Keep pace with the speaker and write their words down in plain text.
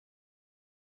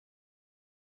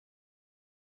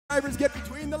Drivers get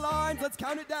between the lines. Let's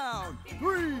count it down.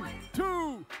 3,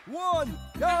 2, 1,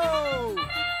 go!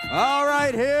 All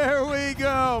right, here we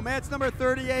go. Match number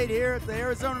 38 here at the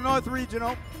Arizona North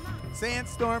Regional.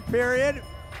 Sandstorm period.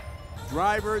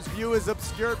 Driver's view is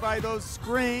obscured by those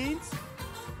screens.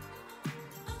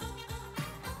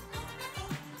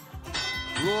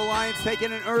 Blue Alliance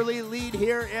taking an early lead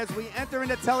here as we enter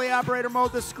into teleoperator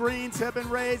mode. The screens have been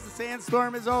raised. The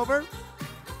sandstorm is over.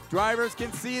 Drivers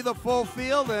can see the full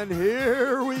field, and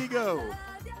here we go.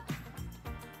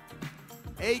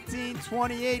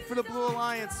 18-28 for the Blue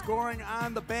Alliance, scoring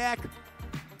on the back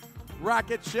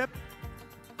rocket ship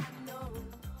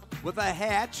with a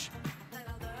hatch.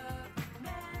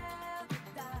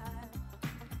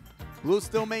 Blue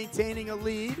still maintaining a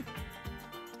lead.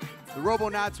 The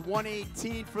Robonauts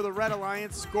 118 for the Red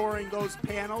Alliance, scoring those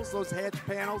panels, those hatch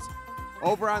panels,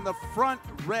 over on the front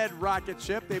red rocket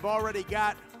ship. They've already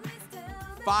got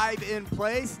 5 in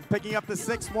place, picking up the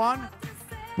 6th one,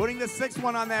 putting the 6th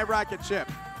one on that rocket ship.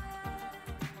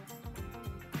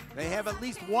 They have at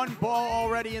least 1 ball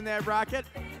already in that rocket.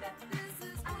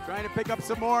 Trying to pick up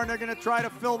some more, and they're going to try to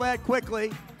fill that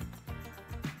quickly.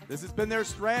 This has been their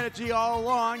strategy all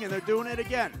along, and they're doing it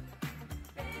again.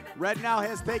 Red now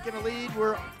has taken a lead.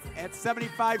 We're at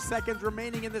 75 seconds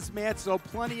remaining in this match, so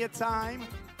plenty of time.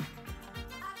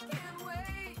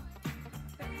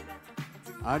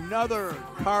 Another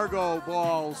cargo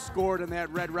ball scored in that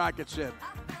red rocket ship.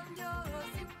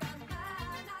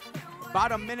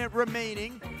 About a minute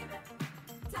remaining.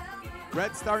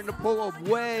 Red starting to pull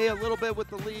away a little bit with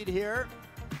the lead here,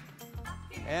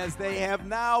 as they have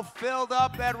now filled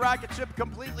up that rocket ship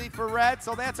completely for Red,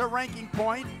 so that's a ranking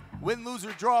point. Win, lose,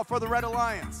 or draw for the Red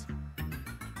Alliance.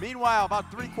 Meanwhile, about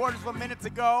 3/4 of a minute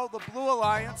to go, the Blue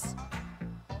Alliance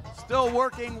still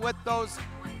working with those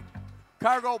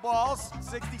cargo balls,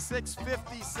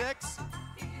 66-56.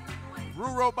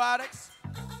 Robotics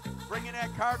bringing that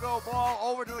cargo ball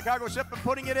over to the cargo ship and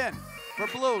putting it in for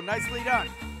Blue. Nicely done.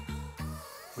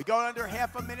 We go under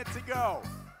half a minute to go.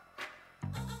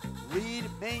 Lead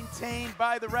maintained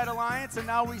by the Red Alliance, and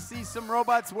now we see some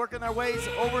robots working their ways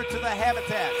over to the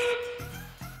habitats.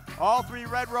 All 3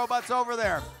 red robots over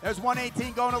there. There's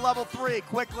 118 going to level 3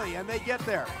 quickly, and they get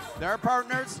there. Their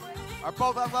partners are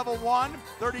both on level 1,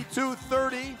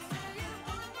 32-30.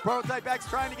 Prototype X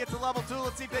trying to get to level 2.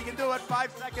 Let's see if they can do it.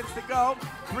 5 seconds to go.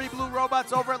 3 blue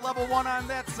robots over at level 1 on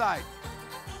that side.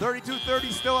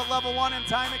 32-30 still at level 1, and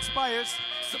time expires.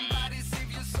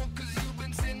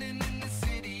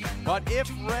 But if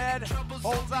Red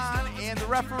holds on and the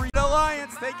referee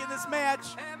Alliance taking this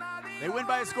match, they win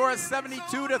by a score of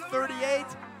 72-38.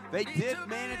 They did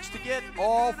manage to get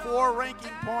all 4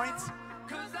 ranking points.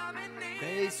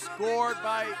 They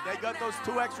got those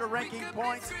 2 extra ranking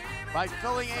points by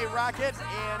filling a rocket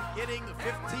and getting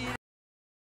 15